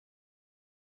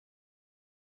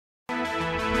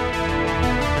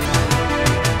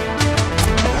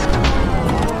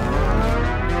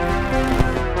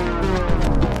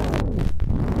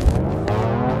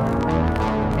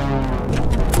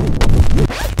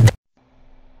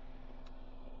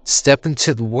step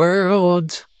into the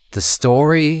world, the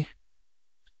story,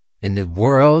 in the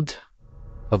world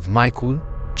of Michael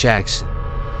Jackson.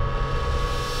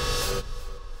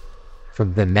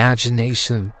 From the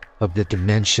imagination of the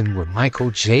dimension where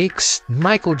Michael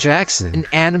Jackson, an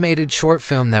animated short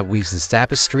film that weaves this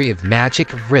tapestry of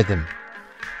magic of rhythm.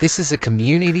 This is a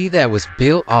community that was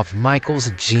built off Michael's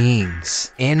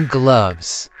jeans and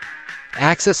gloves.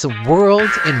 Access a world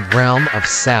and realm of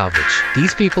salvage.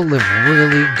 These people live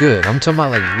really good. I'm talking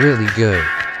about like really good.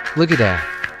 Look at that.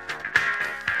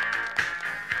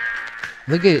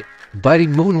 Look at Buddy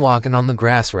moonwalking on the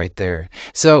grass right there.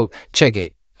 So check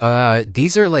it.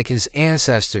 These are like his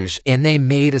ancestors, and they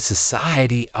made a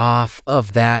society off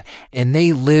of that, and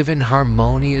they live in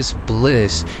harmonious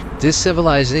bliss. This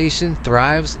civilization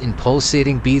thrives in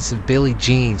pulsating beats of Billie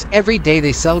Jeans. Every day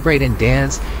they celebrate and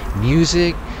dance,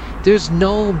 music. There's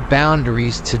no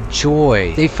boundaries to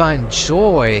joy. They find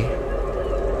joy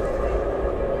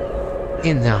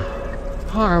in the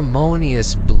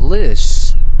harmonious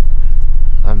bliss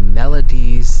of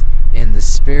melodies and the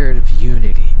spirit of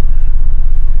unity.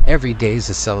 Every day is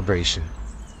a celebration.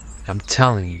 I'm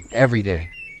telling you, every day.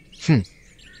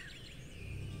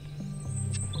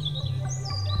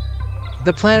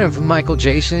 The planet of Michael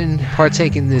Jackson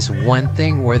partake in this one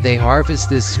thing where they harvest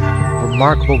this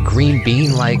remarkable green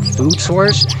bean-like food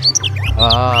source.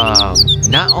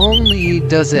 Not only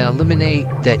does it eliminate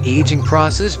the aging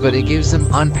process, but it gives them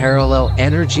unparalleled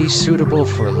energy suitable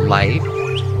for life.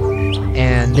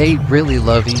 And they really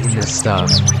love eating this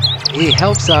stuff. It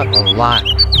helps out a lot.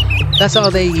 That's all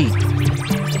they eat.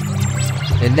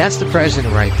 And that's the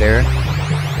president right there.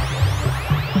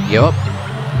 Yup.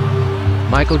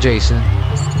 Michael Jackson.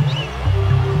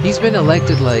 He's been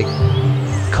elected like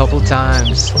a couple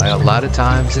times, like a lot of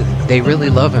times, and they really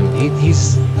love him.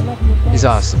 He's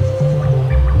awesome.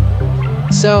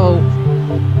 So,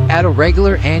 at a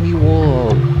regular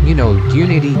annual,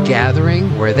 unity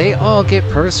gathering where they all get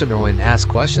personal and ask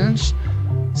questions,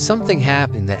 something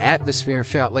happened. The atmosphere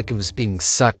felt like it was being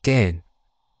sucked in.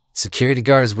 Security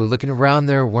guards were looking around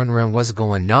there, wondering what's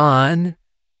going on.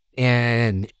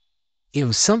 And it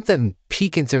was something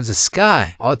peeking through the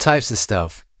sky. All types of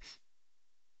stuff.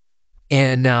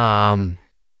 And,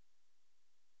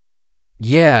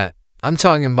 yeah, I'm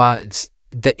talking about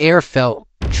the air felt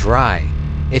dry.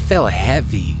 It felt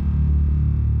heavy.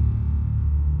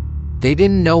 They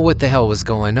didn't know what the hell was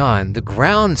going on. The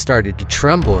ground started to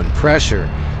tremble in pressure.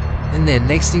 And then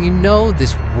next thing you know,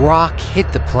 this rock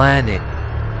hit the planet.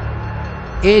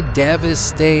 It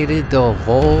devastated the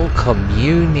whole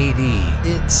community.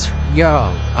 It's,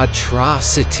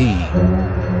 atrocity.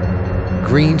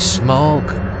 Green smoke,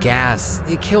 gas.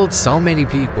 It killed so many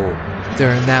people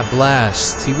during that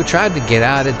blast. He tried to get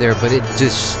out of there, but it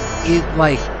just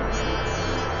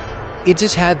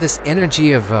had this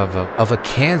energy of a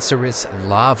cancerous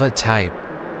lava type.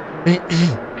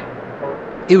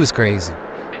 It was crazy.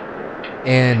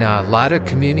 And a lot of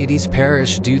communities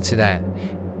perished due to that.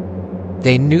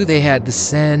 They knew they had to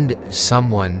send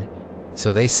someone.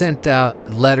 So they sent out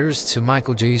letters to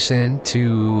Michael Jackson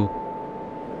to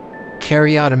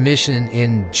carry out a mission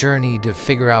and journey to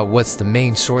figure out what's the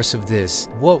main source of this.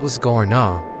 What was going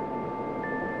on?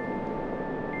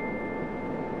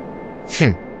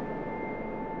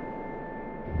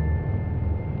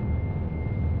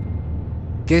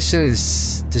 This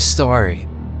is the story.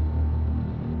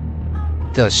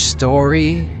 The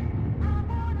story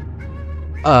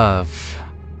of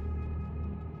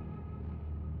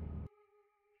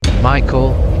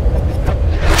Michael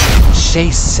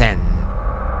Jackson.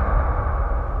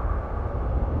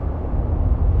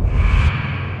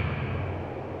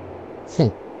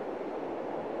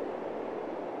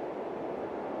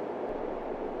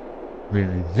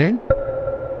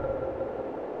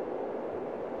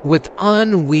 With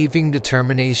unweaving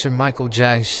determination, Michael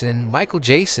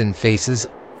Jackson faces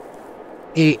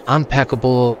a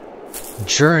impeccable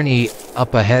journey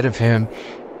up ahead of him.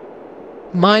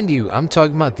 Mind you, I'm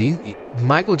talking about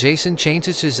Michael Jackson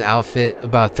changes his outfit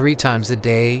about 3 times a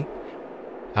day.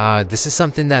 This is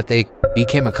something that they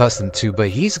became accustomed to, but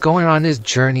he's going on his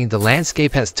journey. The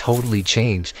landscape has totally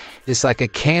changed. It's like a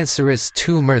cancerous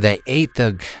tumor that ate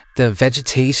the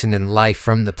vegetation and life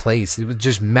from the place. It was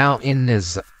just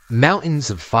mountains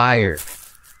of fire.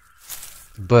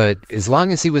 But as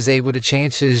long as he was able to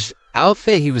change his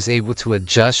outfit, he was able to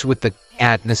adjust with the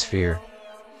atmosphere.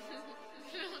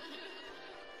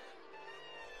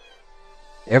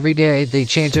 Every day they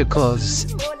change their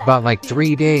clothes about like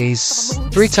 3 days,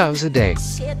 3 times a day.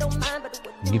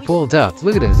 He pulled up.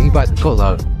 Look at this. He about to pull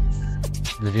up.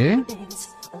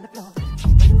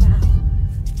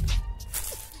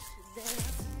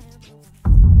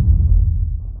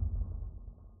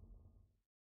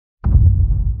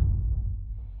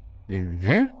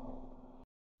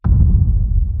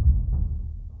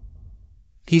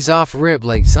 He's off rip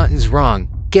like something's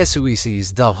wrong. Guess who he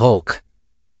sees? The Hulk.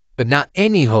 But not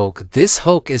any Hulk. This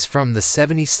Hulk is from the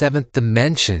 77th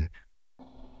dimension.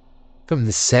 From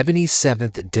the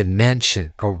 77th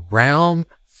dimension. A realm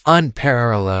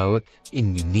unparalleled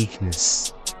in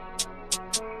uniqueness.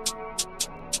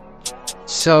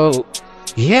 So,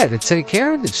 he had to take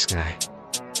care of this guy.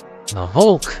 The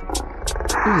Hulk.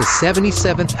 From the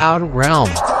 77th outer realm.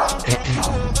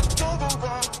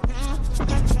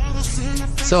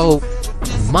 So,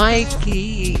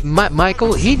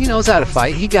 Michael, he knows how to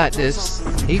fight. He got this.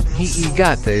 He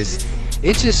got this.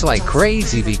 It's just like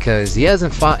crazy because he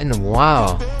hasn't fought in a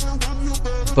while.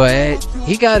 But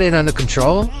he got it under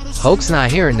control. Hulk's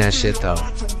not hearing that shit though.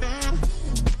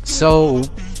 So,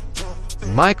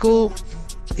 Michael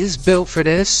is built for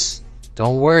this.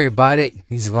 Don't worry about it.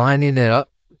 He's lining it up.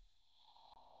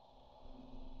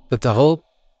 But the Hulk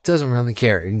doesn't really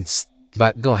care. He's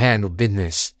about to go handle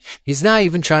business. He's not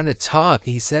even trying to talk.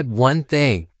 He said one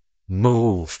thing.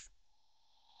 Move.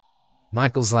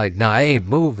 Michael's like, nah, I ain't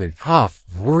moving. Off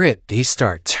rip. He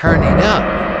start turning up.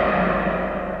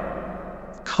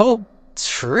 Hulk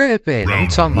tripping. I'm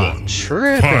talking about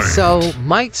tripping. So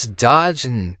Mike's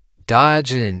dodging,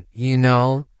 you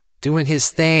know, doing his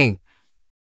thing.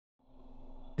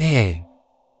 Man,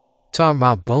 talking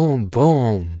about boom,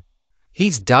 boom.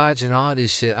 He's dodging all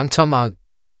this shit. I'm talking about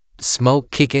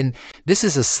smoke kicking. This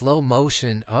is a slow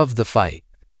motion of the fight.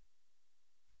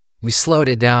 We slowed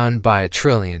it down by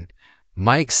 1,000,000,000,000.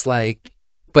 Mike's like,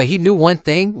 but he knew one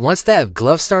thing. Once that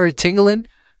glove started tingling,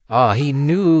 oh, he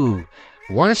knew.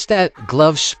 Once that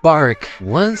glove spark,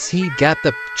 once he got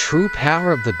the true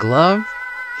power of the glove,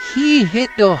 he hit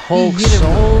the Hulk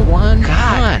so one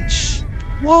punch.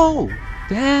 Whoa,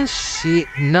 that shit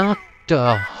knocked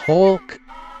the Hulk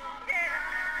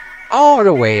all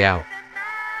the way out.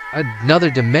 Another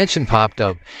dimension popped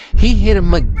up. He hit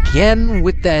him again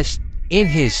with that in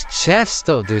his chest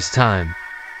though this time.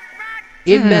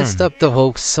 It messed up the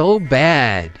Hulk so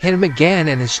bad. Hit him again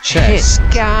in his chest.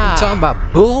 I'm talking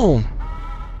about boom.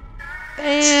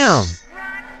 Damn.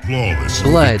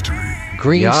 Blood.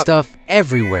 Green stuff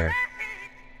everywhere.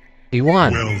 He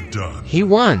won. Well done. He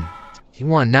won. He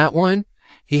won that one.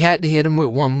 He had to hit him with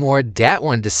one more. That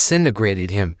one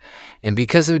disintegrated him. And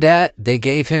because of that, they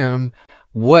gave him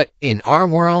what in our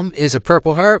realm is a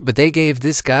Purple Heart, but they gave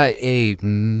this guy a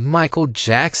Michael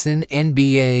Jackson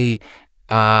NBA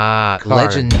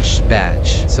Legends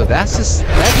badge. So that's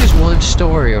just one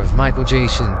story of Michael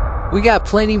Jackson. We got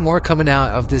plenty more coming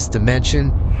out of this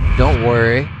dimension. Don't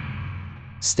worry.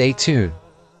 Stay tuned.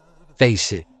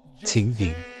 Face It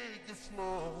TV.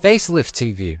 Facelift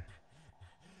TV.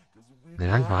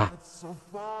 So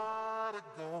far to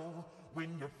go when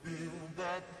you feel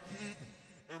that heat,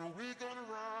 and we're gonna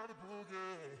ride a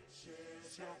boogie,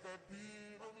 shake that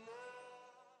beat of love.